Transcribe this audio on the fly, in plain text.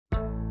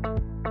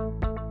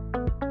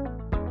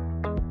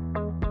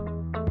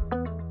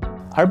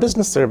Our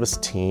business service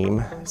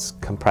team is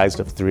comprised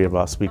of 3 of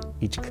us. We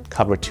each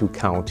cover 2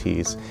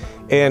 counties.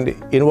 And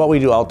in what we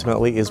do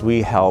ultimately is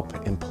we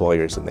help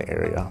employers in the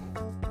area.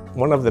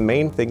 One of the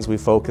main things we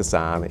focus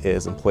on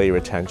is employee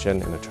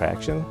retention and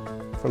attraction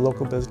for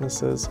local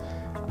businesses.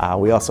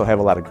 We also have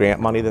a lot of grant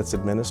money that's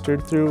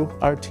administered through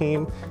our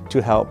team to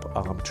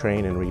help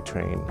train and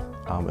retrain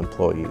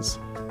employees.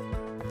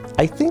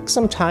 I think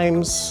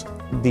sometimes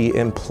the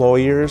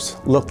employers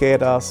look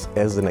at us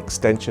as an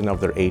extension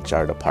of their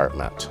HR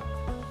department.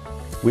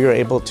 We are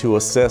able to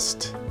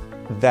assist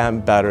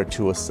them better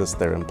to assist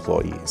their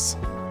employees.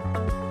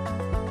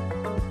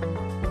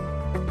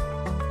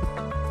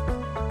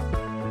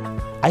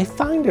 I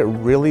find it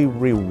really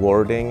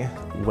rewarding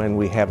when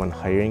we have a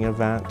hiring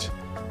event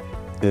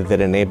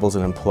that enables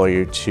an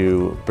employer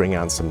to bring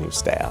on some new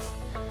staff.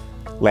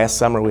 Last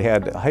summer we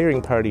had a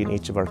hiring party in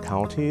each of our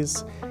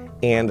counties,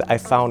 and I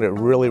found it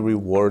really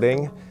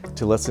rewarding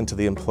to listen to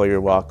the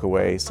employer walk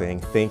away saying,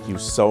 "Thank you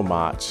so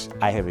much.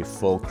 I have a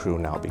full crew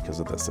now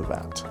because of this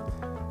event."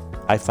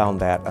 I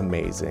found that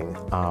amazing.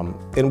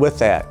 And with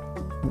that,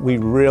 we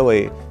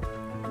really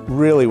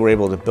were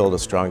able to build a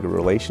stronger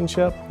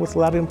relationship with a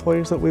lot of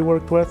employers that we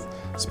worked with,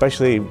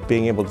 especially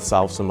being able to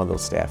solve some of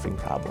those staffing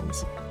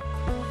problems.